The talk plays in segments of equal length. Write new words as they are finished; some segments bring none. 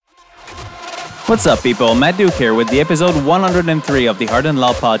What's up, people? Matt Duke here with the episode 103 of the Hard and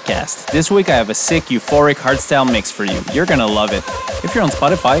Loud podcast. This week I have a sick, euphoric hardstyle mix for you. You're gonna love it. If you're on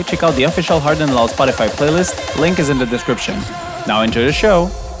Spotify, check out the official Hard and Loud Spotify playlist. Link is in the description. Now enjoy the show.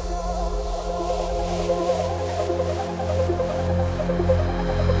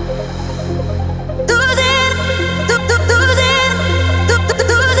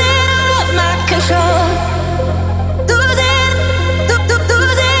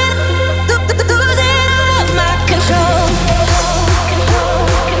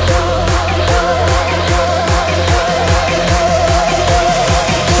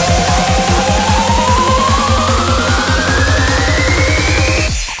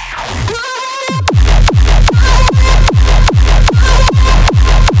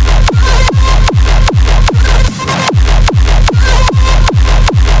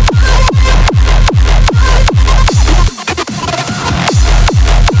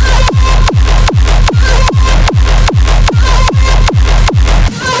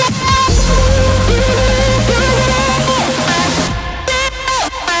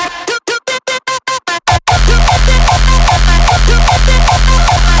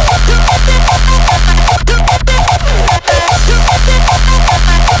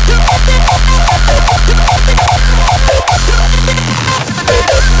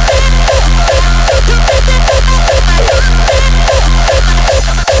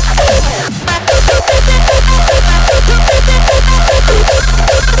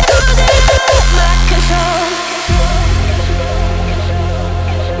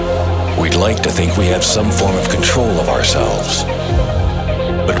 Some form of control of ourselves.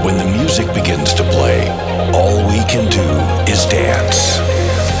 But when the music begins to play, all we can do is dance.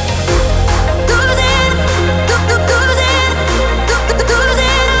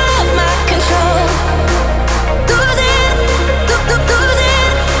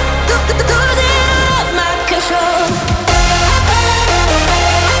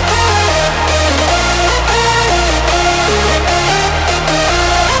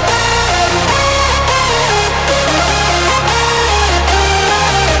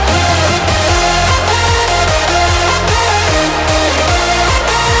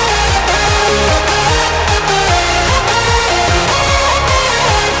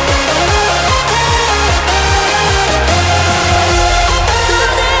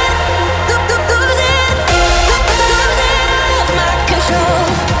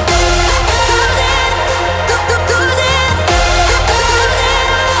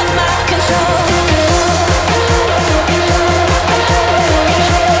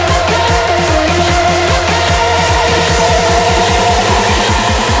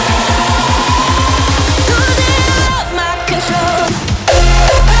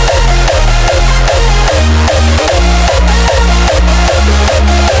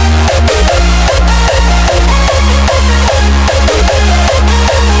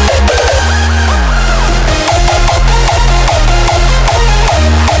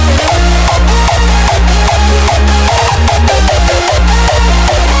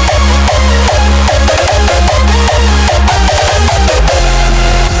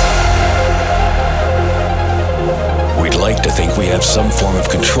 Some form of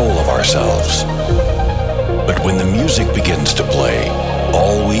control of ourselves. But when the music begins to play,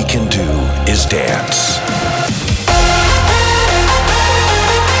 all we can do is dance.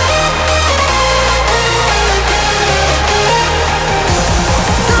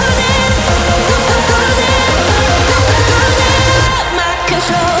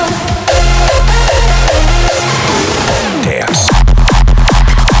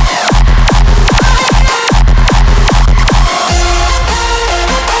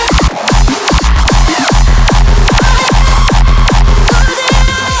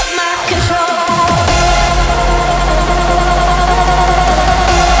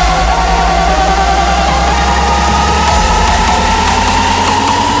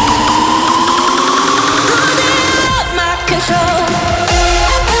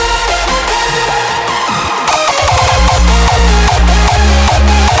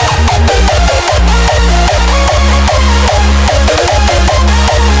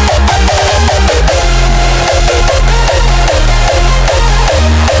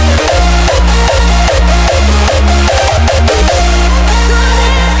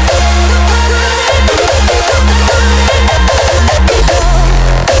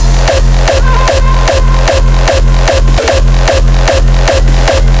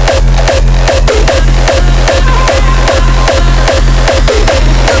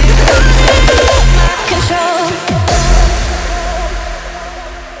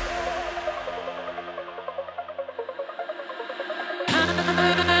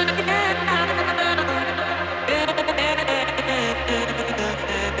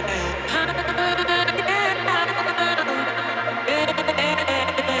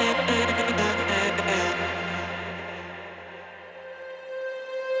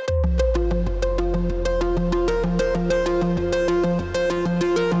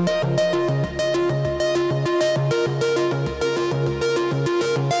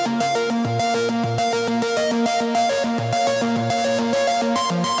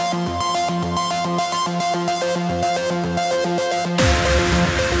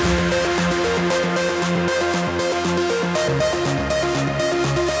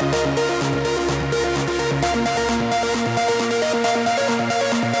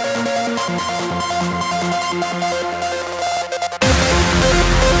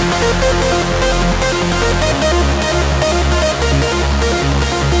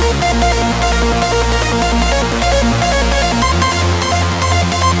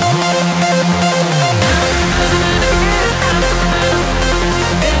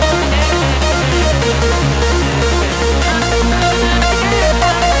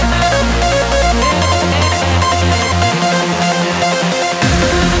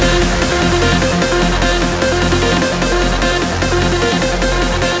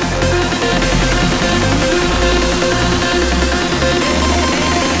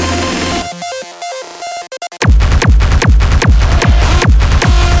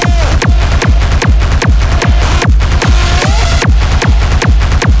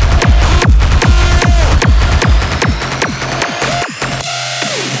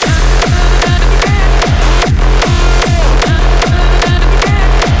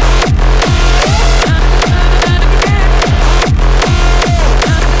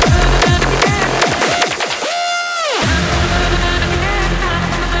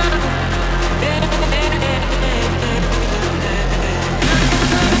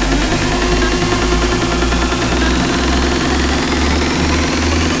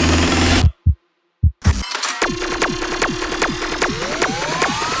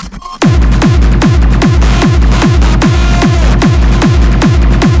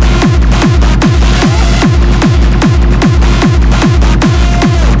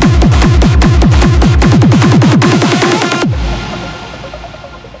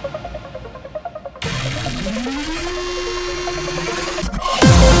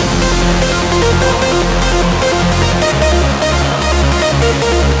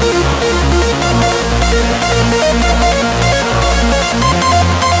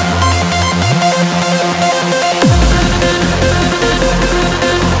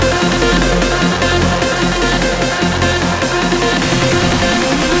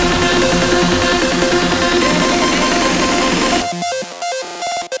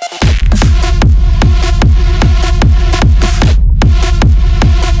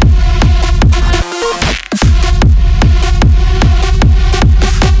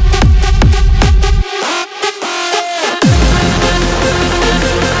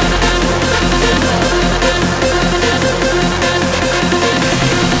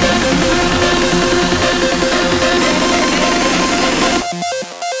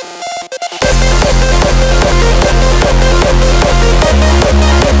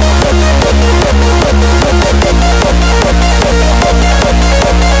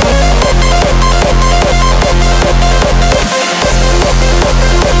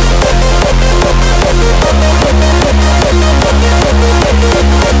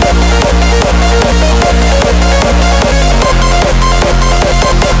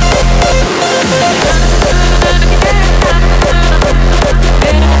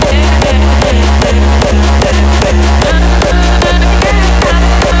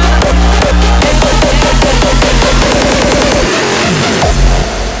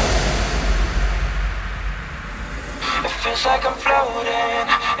 Feels like I'm floating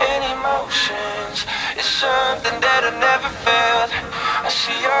in emotions. It's something that I never felt. I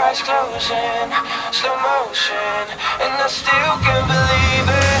see your eyes closing, slow motion, and I still can't believe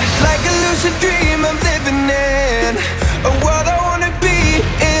it. Like a lucid dream I'm living in, a world I wanna be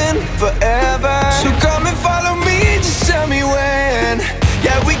in forever. So come and follow me, just tell me when.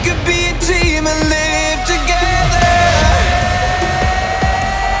 Yeah, we could be a team and live together.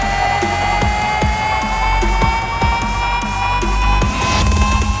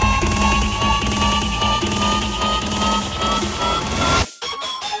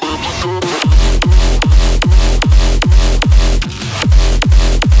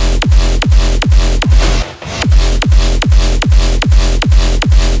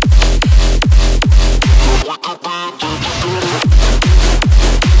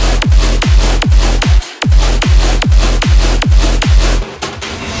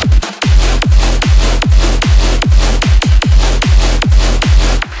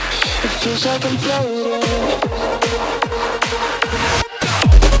 Feels like I'm floating.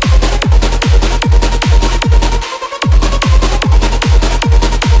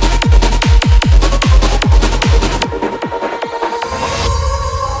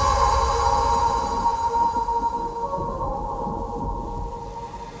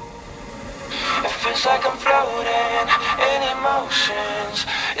 It feels like I'm floating in emotions.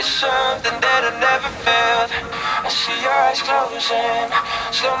 It's something that I never felt. I see your eyes closing,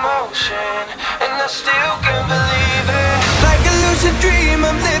 slow motion, and I still can't believe it. Like a lucid dream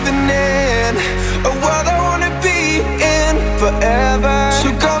I'm living in, a world I wanna be in forever. So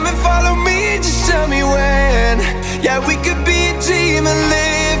come and follow me, just tell me when.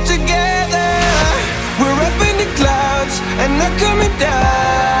 down.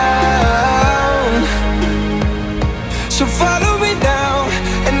 So follow me now,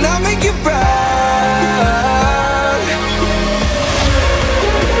 and I'll make you proud.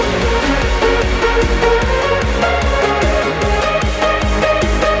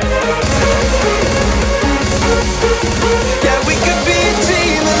 Yeah, we could be a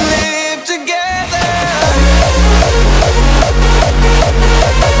team and live together.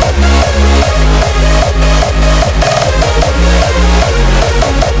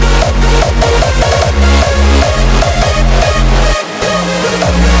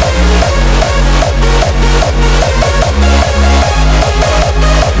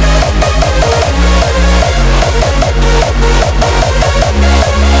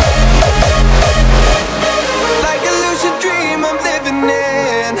 Like a lucid dream I'm living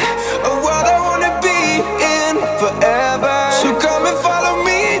in, a world I wanna be in forever. So come and follow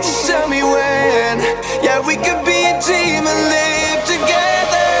me, just tell me when. Yeah, we could be a team and live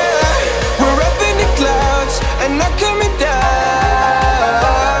together. We're up in the clouds and not coming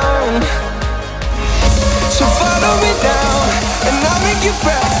down. So follow me down, and I'll make you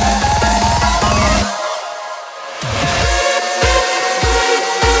proud.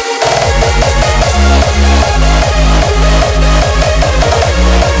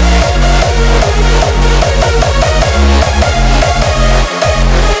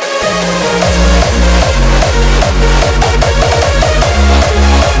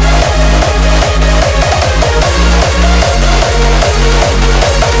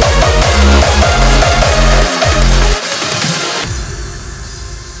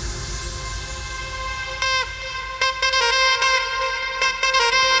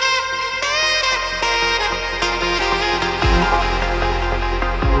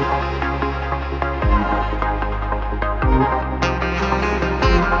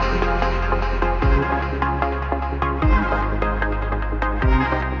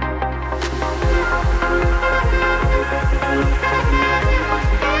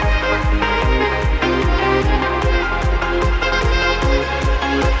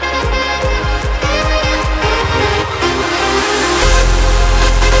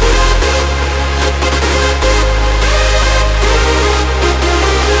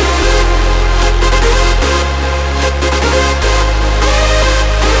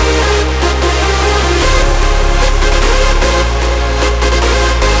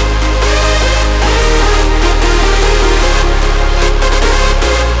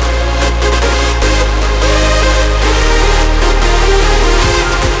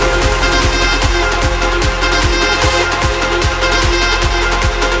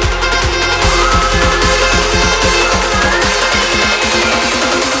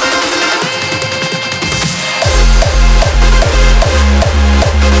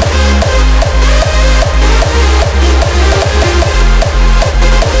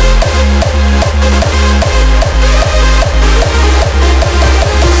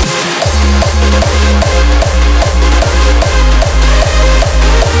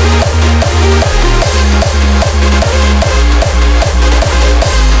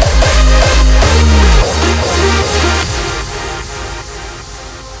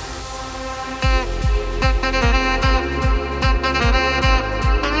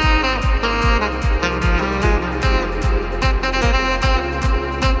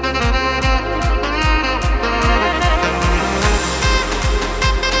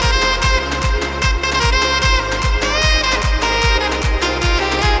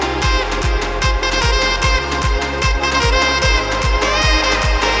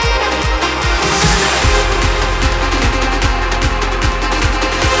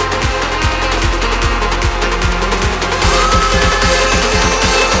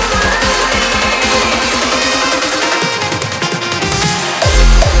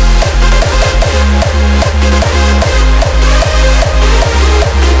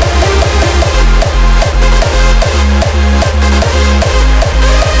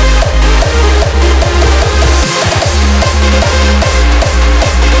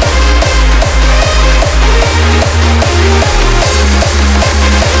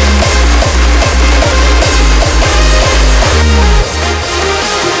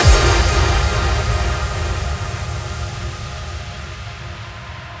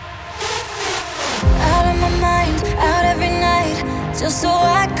 just so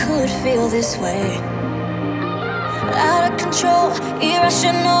I could feel this way. Out of control,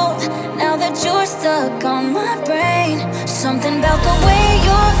 irrational. Now that you're stuck on my brain, something about the way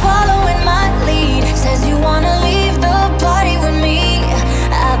you're following my lead says you wanna leave the party with me.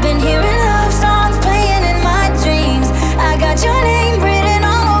 I've been hearing love songs playing in my dreams. I got your name written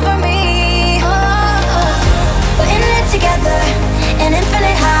all over me. Oh, we're in it together,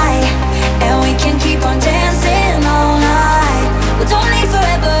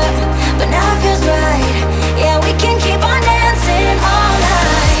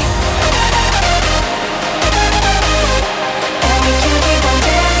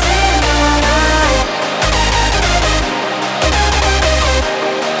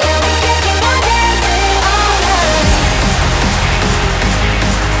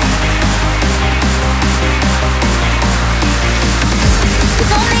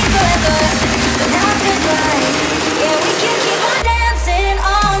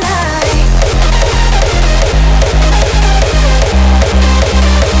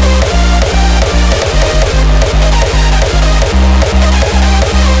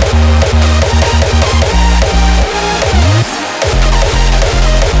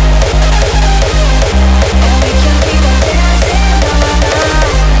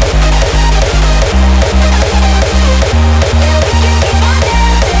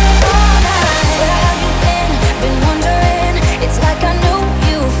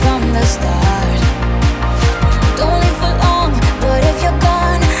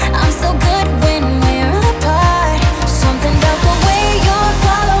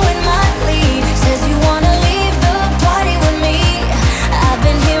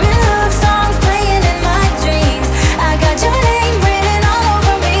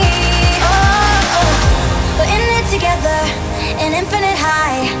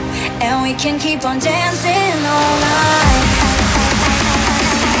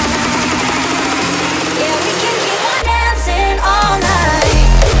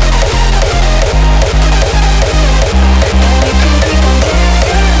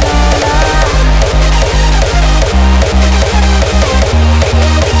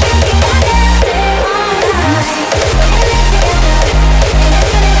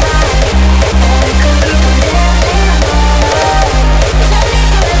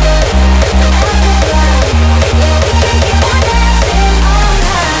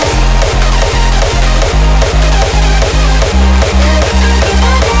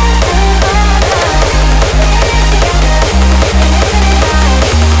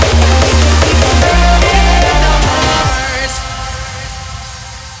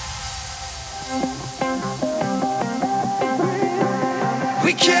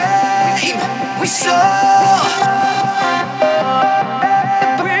 We came, we saw.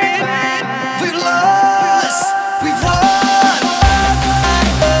 We've lost, we've won.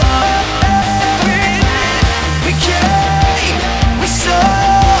 We came, we saw.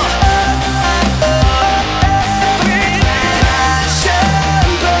 Passion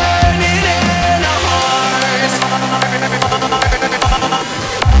burning in our hearts.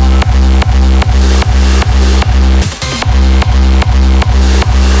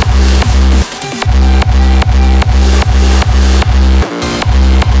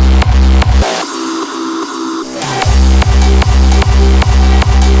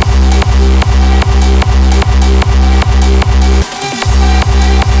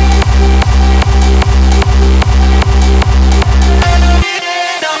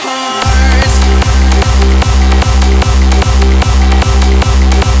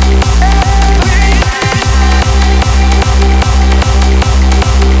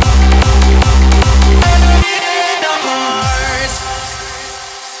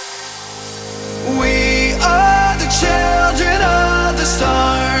 We are the children of the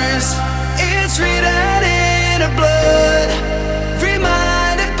stars. It's written in our blood,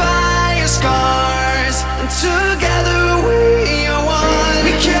 reminded by your scars. And together we are one.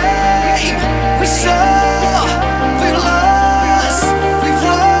 We came, we saw, we lost, we've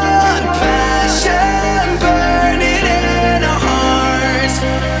won. Passion burning in our hearts.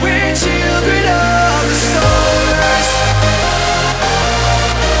 We're children of the stars.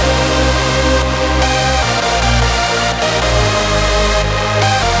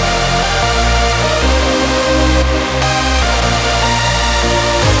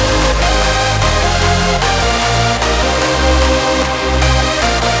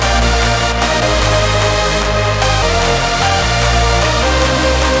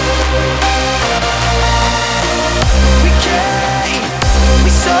 We came, we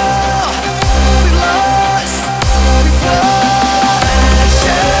saw, we lost, we won.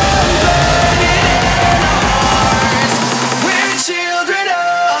 Passion burning in our hearts. We're children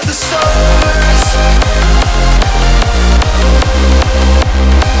of the stars.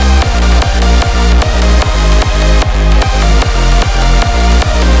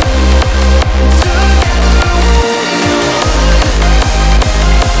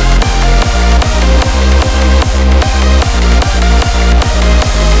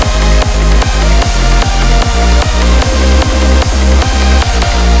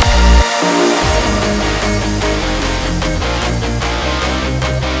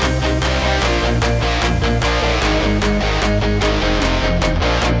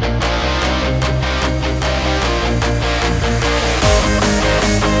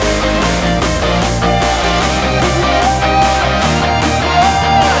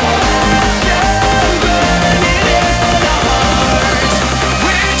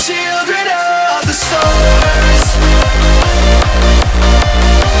 We're children of the stars.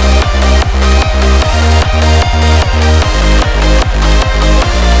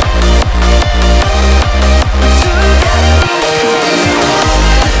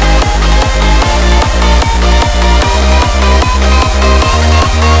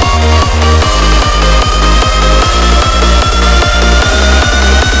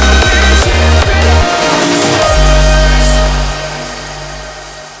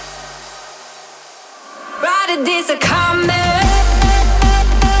 Brighter days are coming.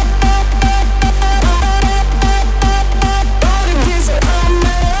 Brighter days are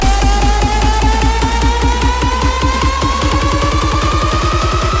coming.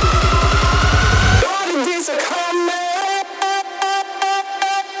 Brighter days are coming.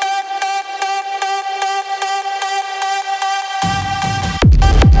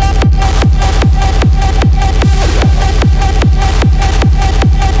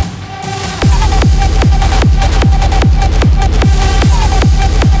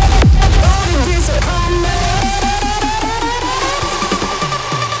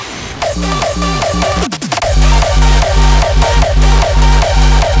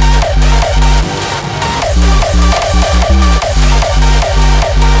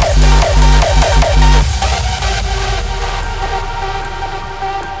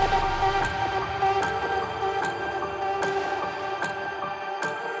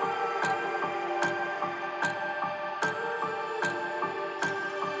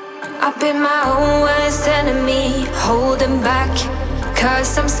 I've been my own worst enemy, holding back,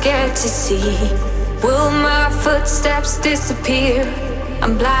 'cause I'm scared to see. Will my footsteps disappear?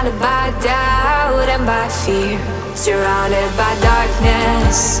 I'm blinded by doubt and by fear, surrounded by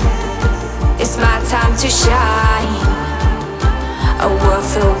darkness. It's my time to shine. A world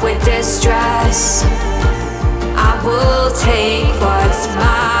filled with distress. I will take what's mine.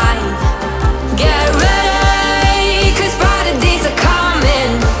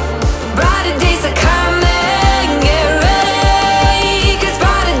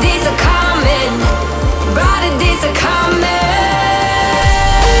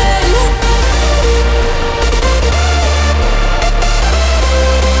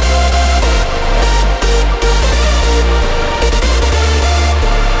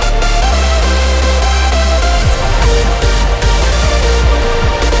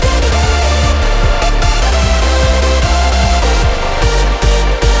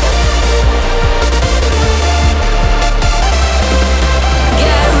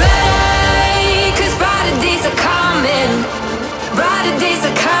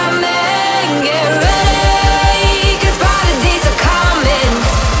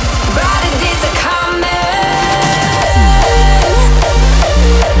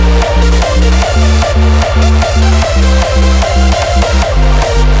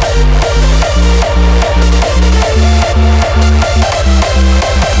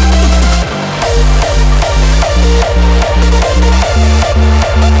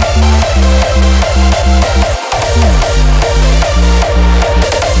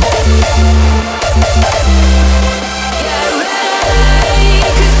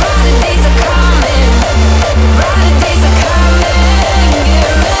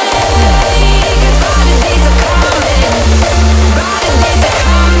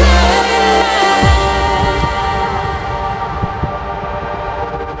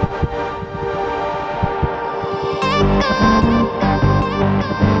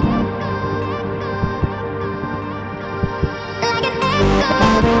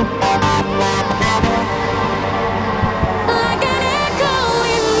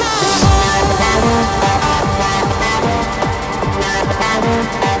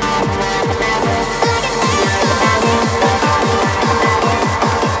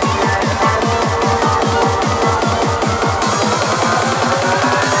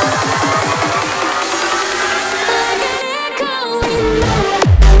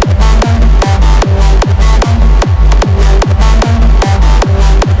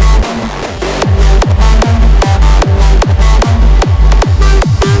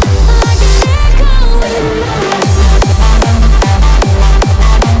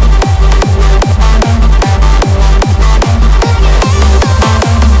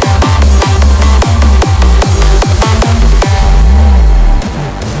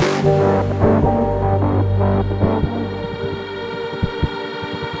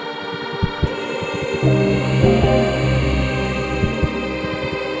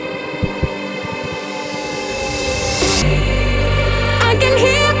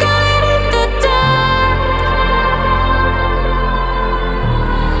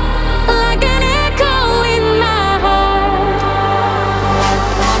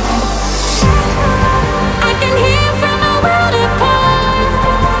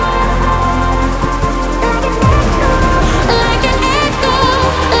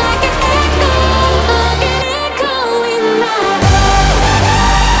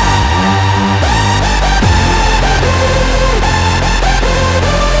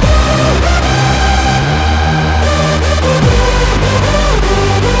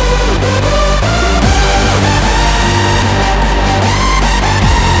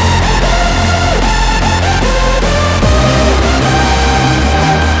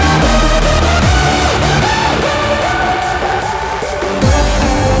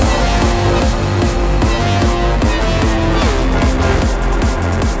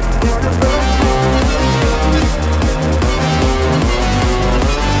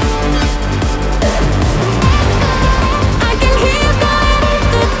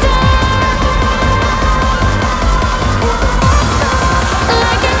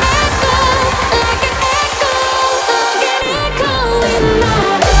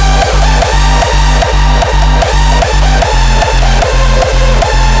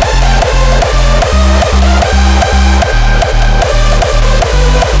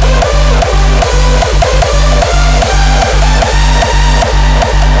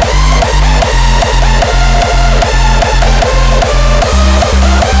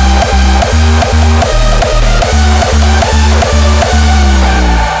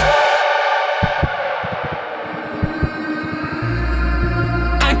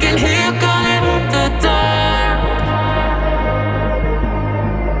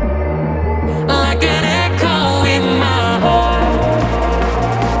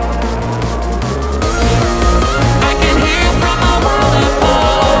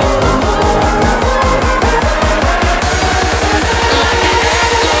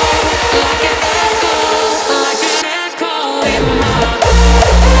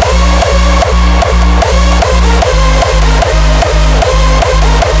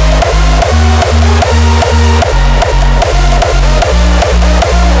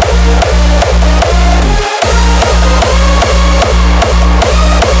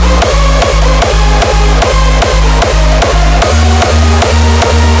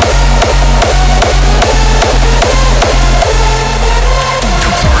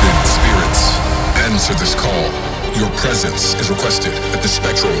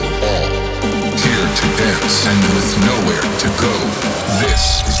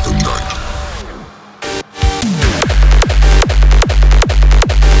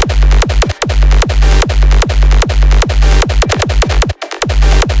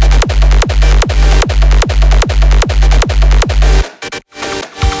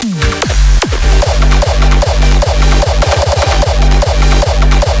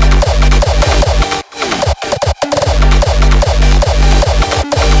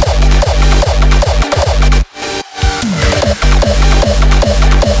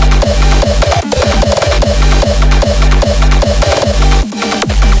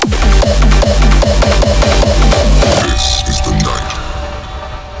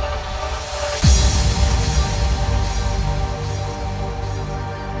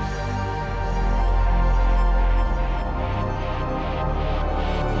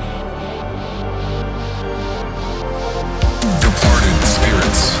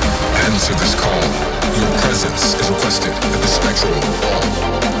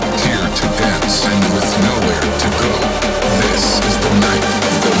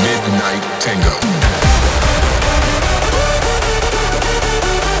 Tango.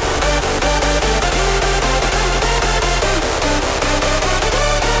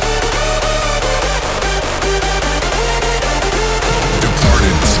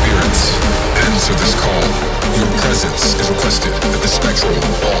 Departed spirits, answer this call. Your presence is requested at the Spectral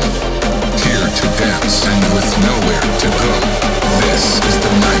Hall. Here to dance and with nowhere to go. This is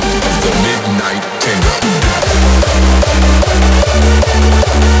the night of the Midnight Tango.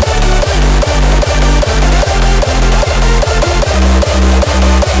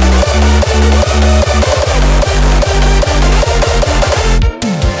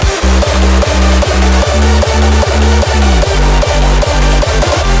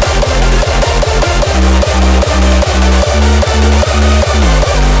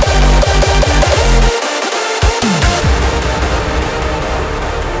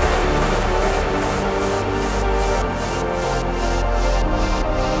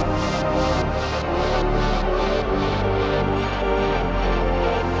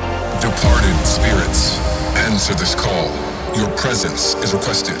 Departed spirits, answer this call. Your presence is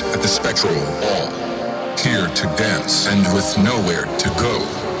requested at the Spectral Hall. Here to dance and with nowhere to go.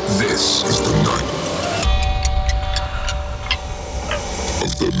 This is the night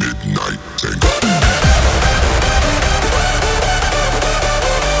of the Midnight Tango.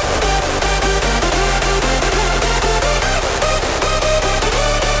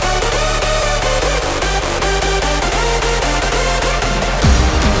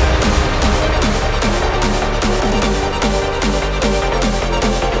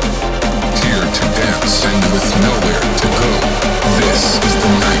 And with nowhere to go, this is the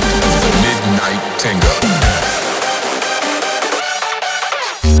night of the Midnight Tango.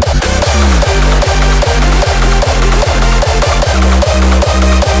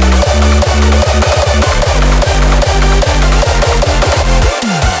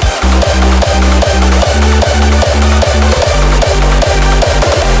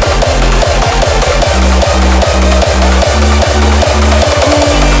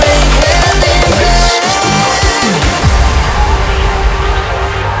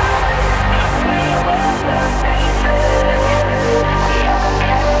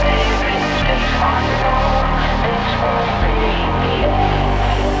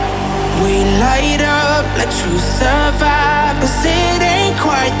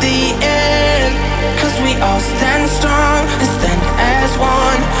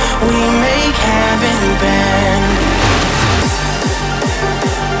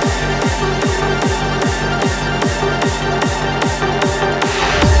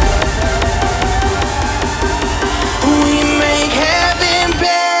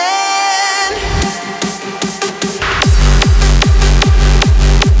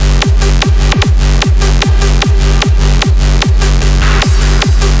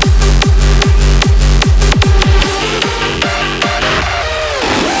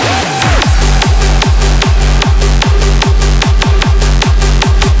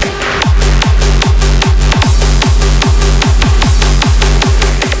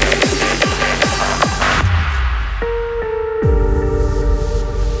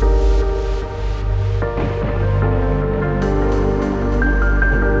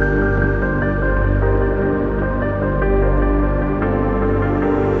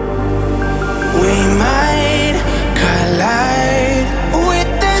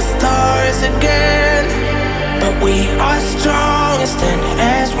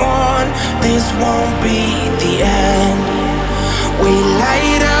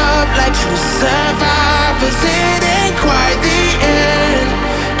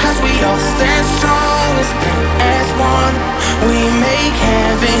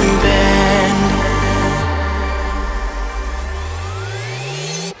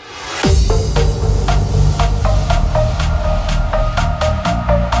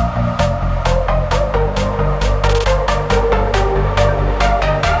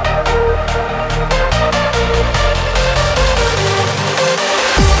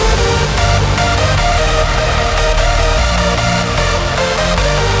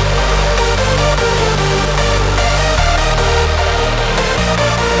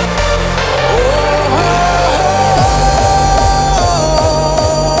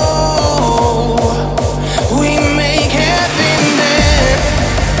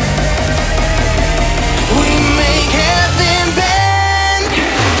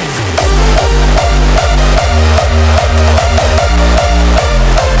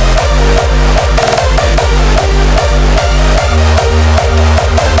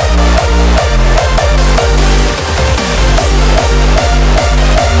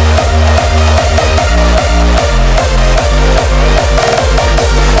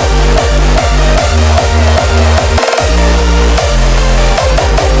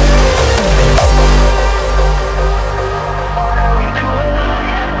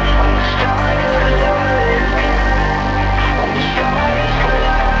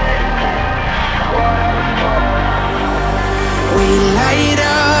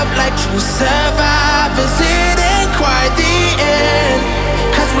 true survivors, it ain't quite the end.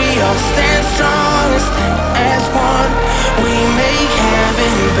 Cause we all stand strong and stand as one. We make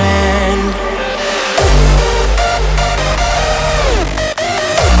heaven bend.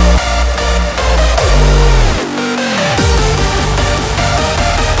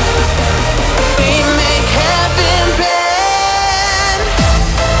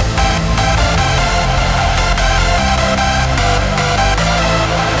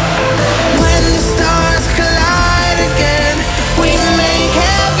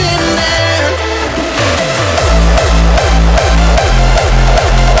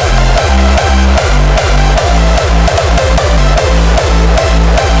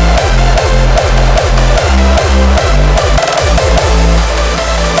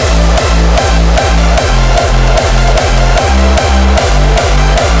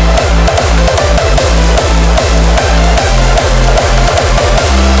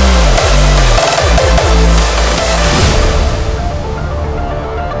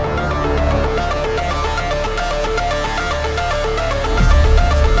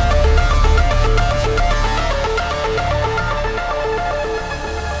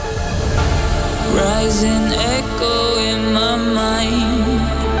 Rising echo in my mind.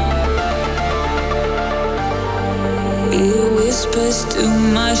 It whispers to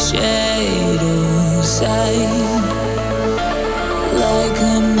my shadow side. Like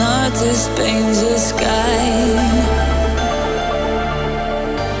an artist paints a sky,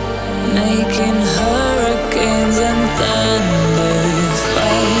 making hurricanes and thunder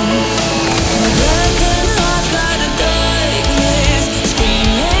fight. Black and hot, got a darkness,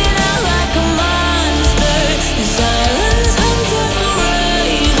 screaming out like a monster. In silence, hunting for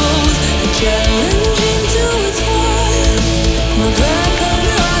rivals, the challenging to its heart. My black and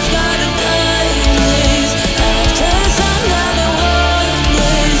hot, got a darkness, after sundown and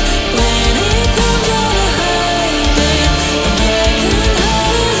wonders. When it comes out of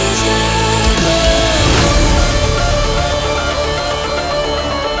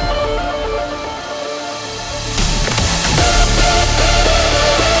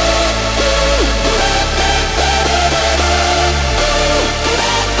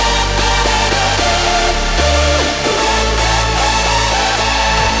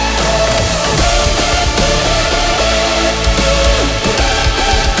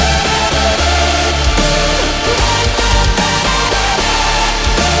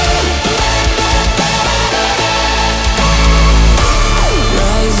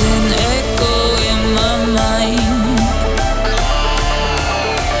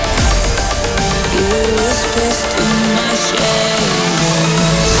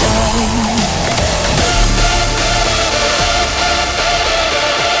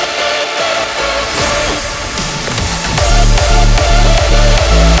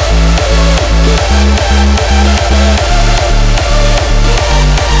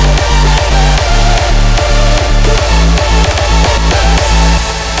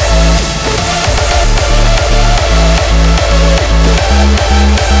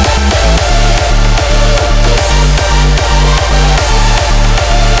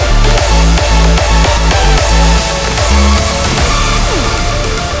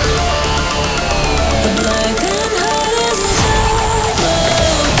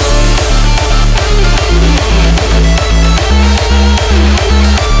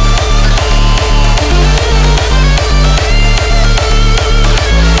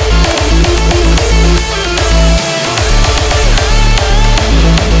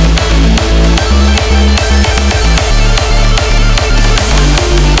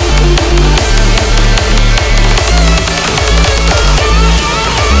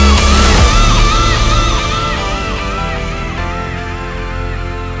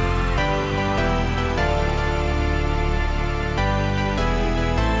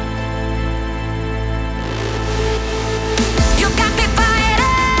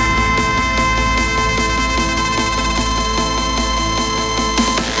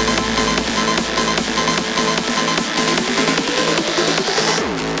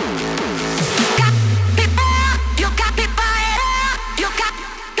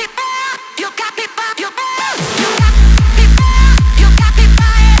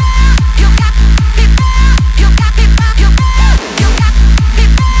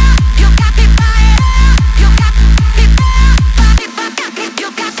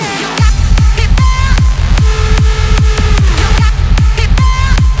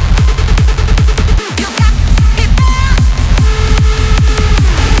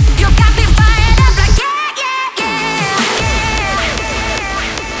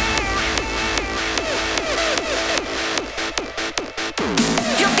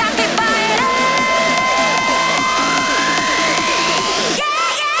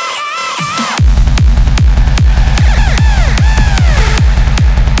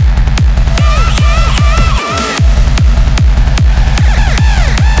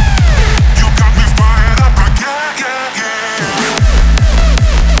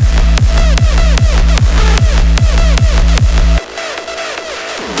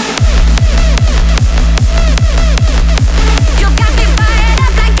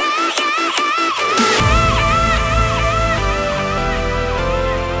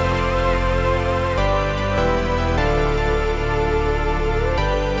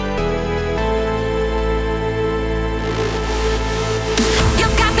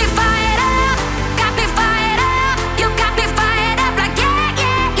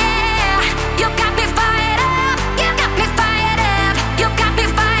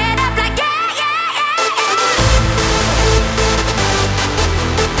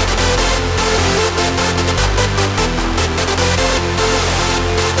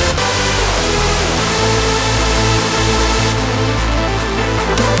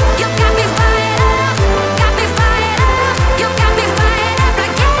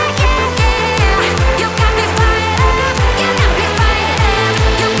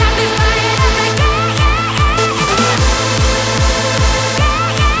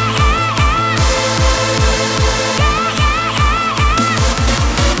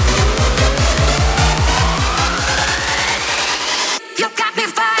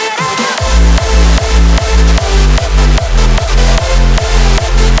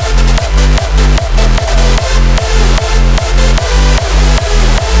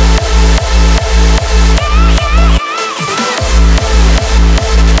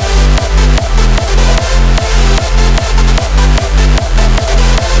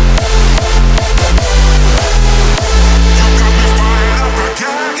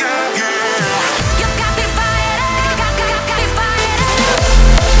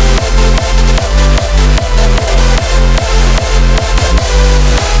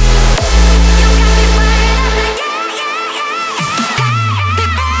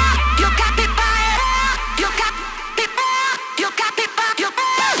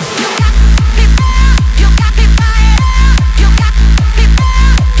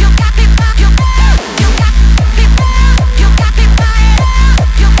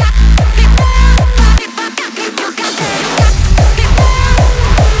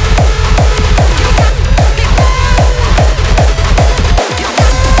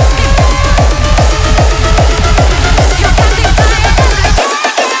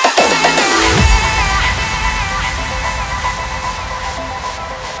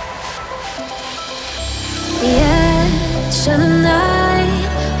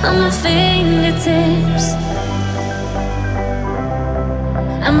my fingertips.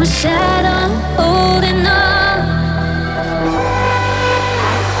 I'm a shadow holding on.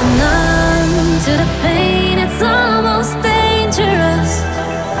 Numb to the pain, it's almost dangerous.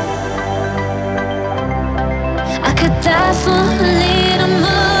 I could die for a little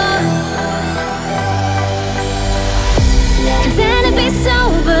more. Pretend to be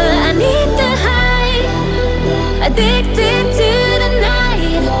sober, I need the high. Addicted to the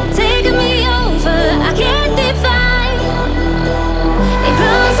night, taking me over, I can't define. It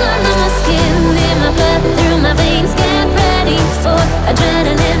grows under my skin, in my blood, through my veins. Get ready for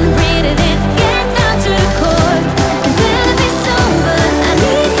adrenaline, breathe it in, get down to the core. Pretend to be sober, I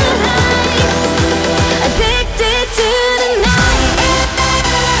need the high. Addicted to the night.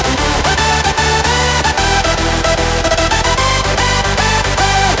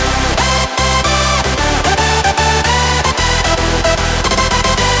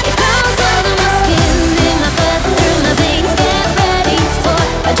 It grows under my skin, in my blood, through my veins. Get ready for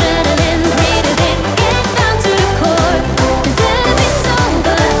adrenaline, breathe it in, get down to the core. Pretend to be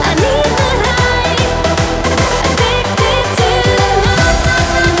sober, I need the high. Addicted to the night.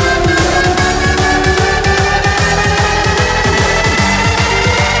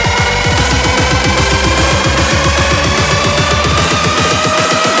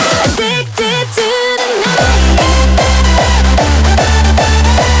 Addicted to the night.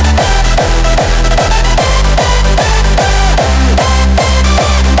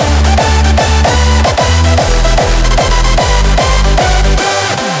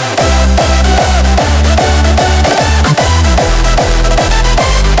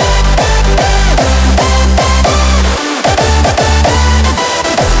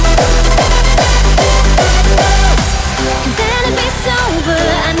 Pretend to be sober,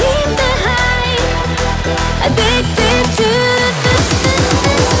 I need the high. Addicted to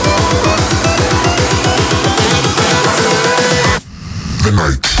The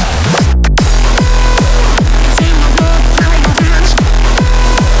night.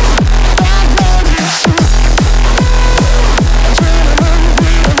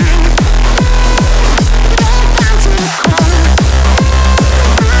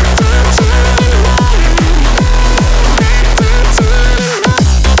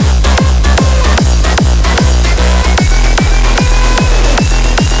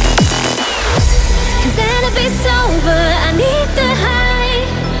 Pretend to be sober, I need the high.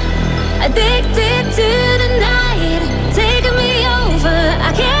 Addicted to the night, taking me over,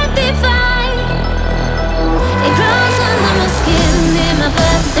 I can't define. It grows under my skin, in my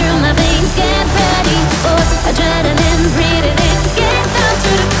blood, through my veins. Get ready for adrenaline, breathe it in, get down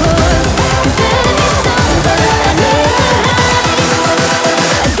to the core. Pretend to be sober, I need the high.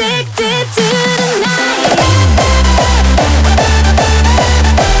 Addicted to the night.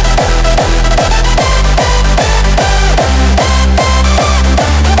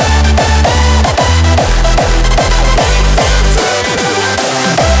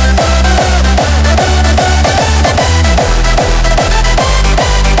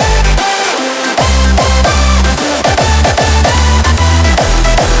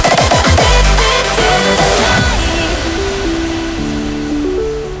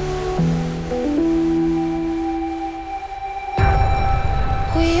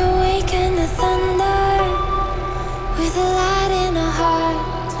 We awaken to thunder with a light in our heart.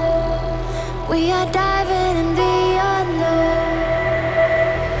 We are diving in the unknown.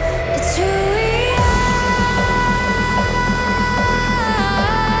 It's who we are,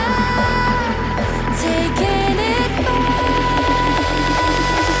 taking it far.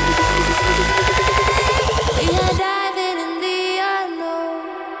 We are diving in the unknown.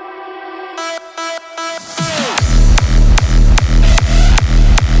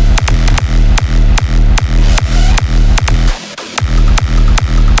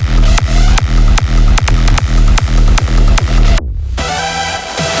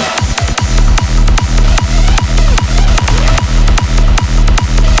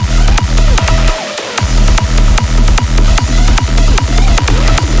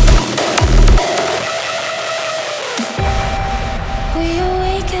 We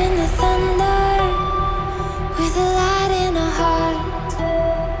awaken to thunder with a light in our heart.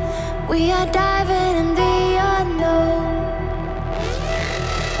 We are diving in the unknown.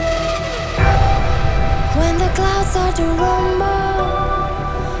 When the clouds start to rumble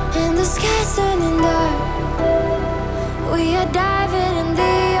and the sky's turning dark, we are diving in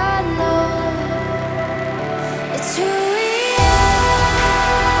the unknown. It's who we are,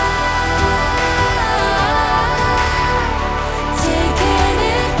 taking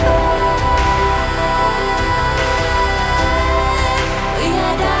it far. We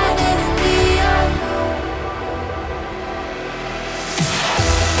are diving.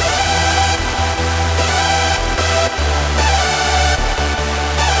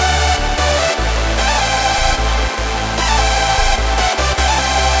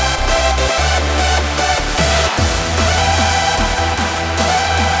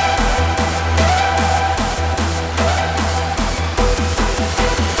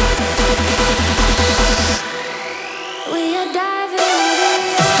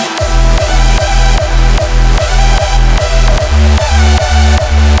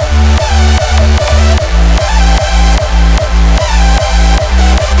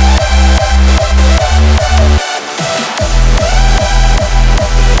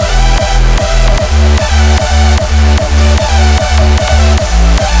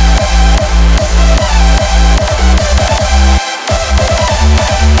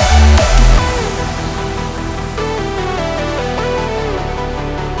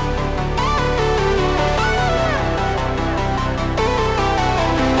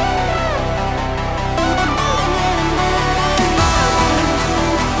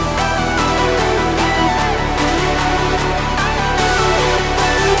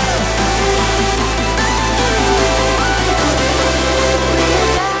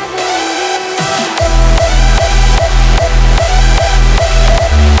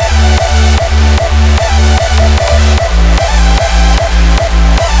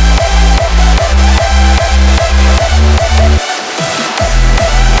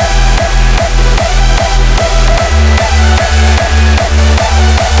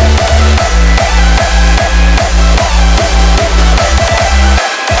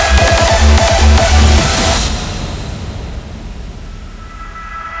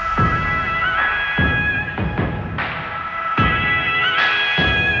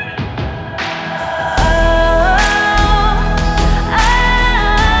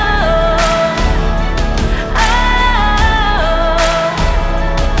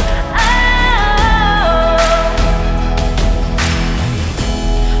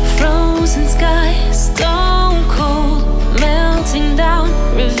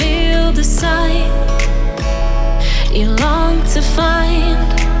 to find.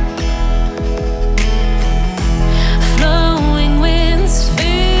 Flowing winds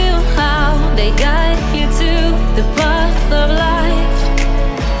feel how they guide you to the path of life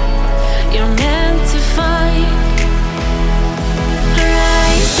you're meant to find.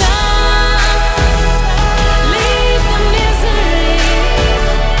 Rise up, leave the misery,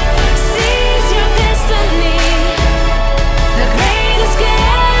 seize your destiny, the great escape.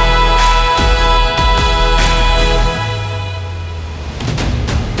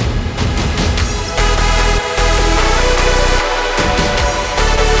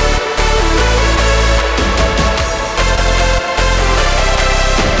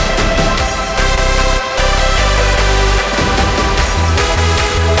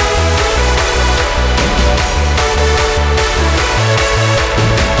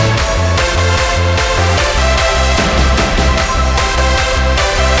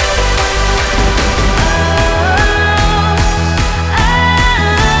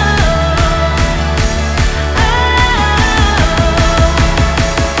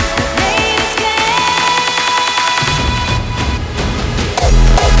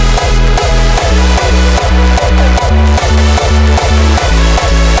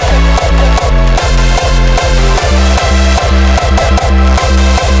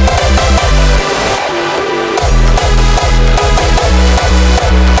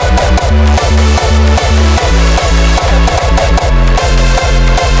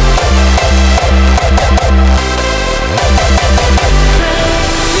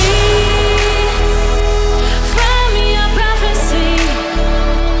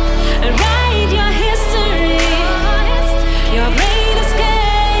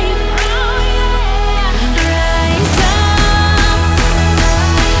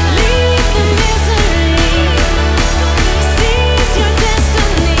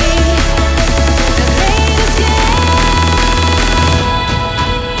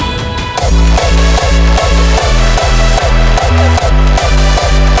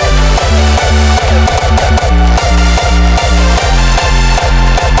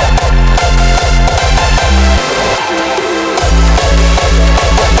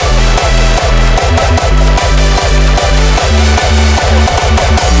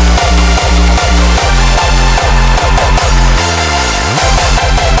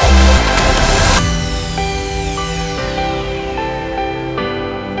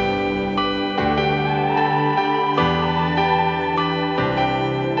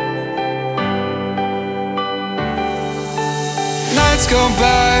 Go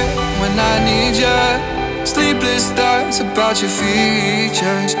by when I need you. Sleepless thoughts about your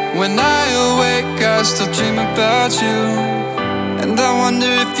features. When I awake, I still dream about you. And I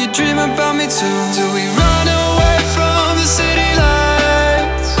wonder if you dream about me too. Do we run away from the city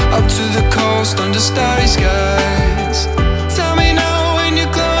lights, up to the coast under starry skies? Tell me now when you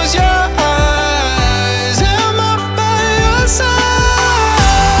close your eyes, am I by your side?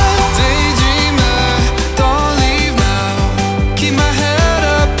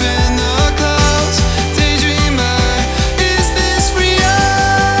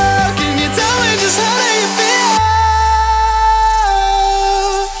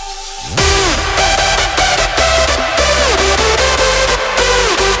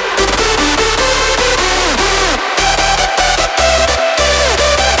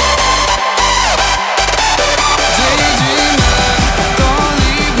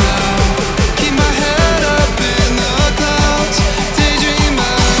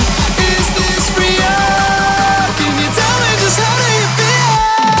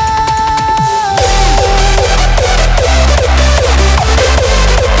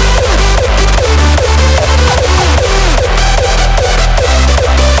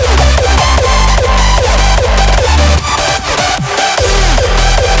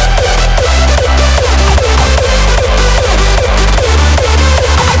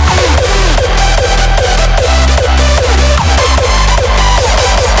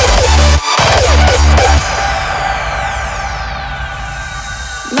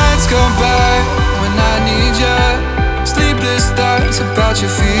 About your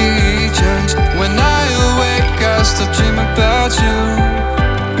features. When I awake, I still dream about you.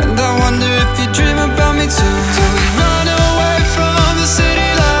 And I wonder if you dream about me too. Do we run away from the city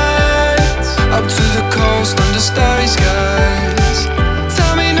lights, up to the coast under starry skies?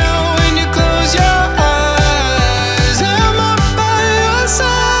 Tell me now when you close your eyes, am I by your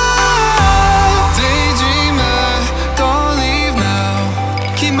side? Daydreamer, don't leave now.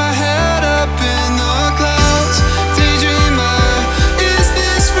 Keep my head up in the clouds. Daydreamer, is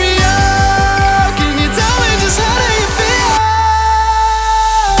this real?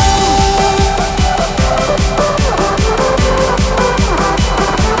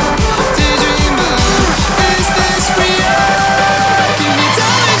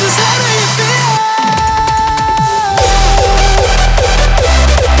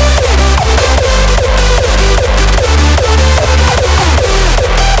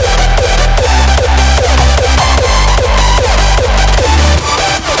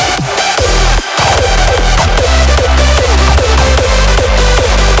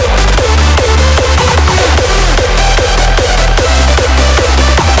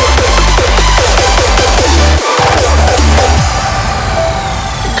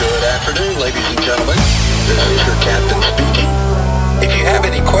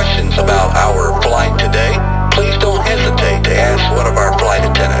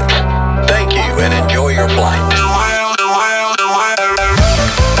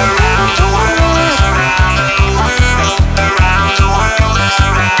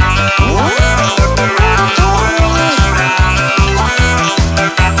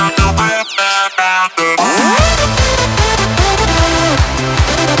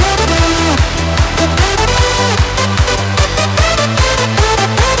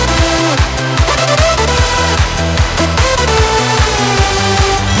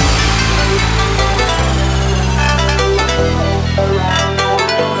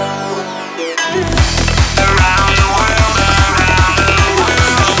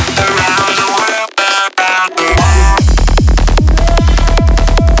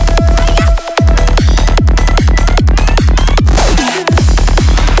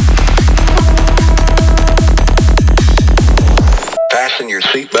 fasten your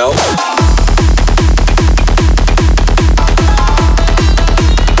seatbelt.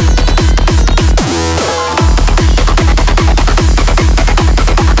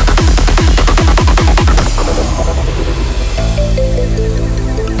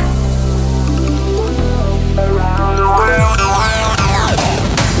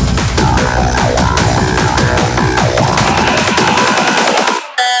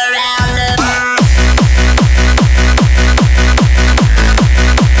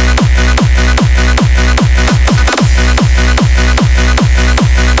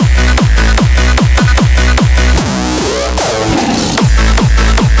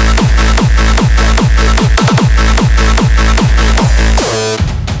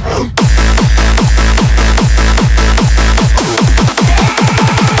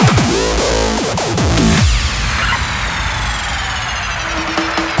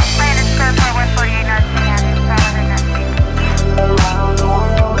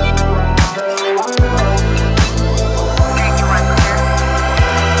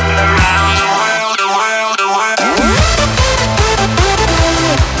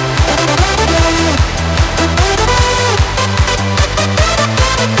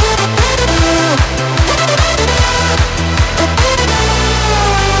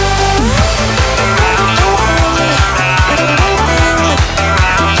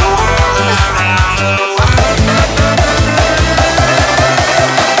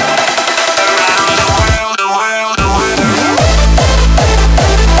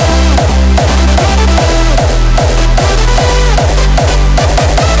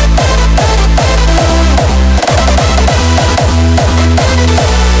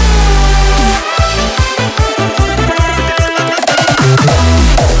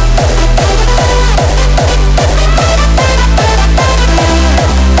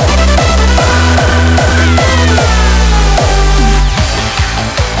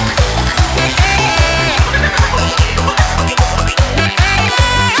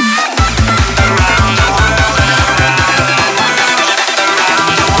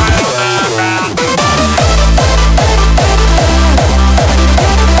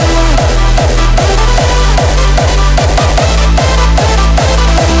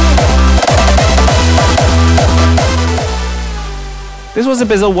 This was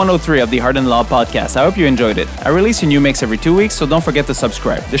episode 103 of the Hard and Loud podcast. I hope you enjoyed it. I release a new mix every 2 weeks, so don't forget to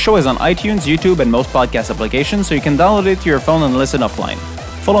subscribe. The show is on iTunes, YouTube, and most podcast applications, so you can download it to your phone and listen offline.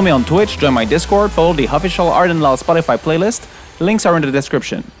 Follow me on Twitch, join my Discord, follow the official Hard and Loud Spotify playlist. The links are in the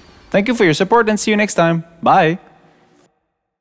description. Thank you for your support and see you next time. Bye!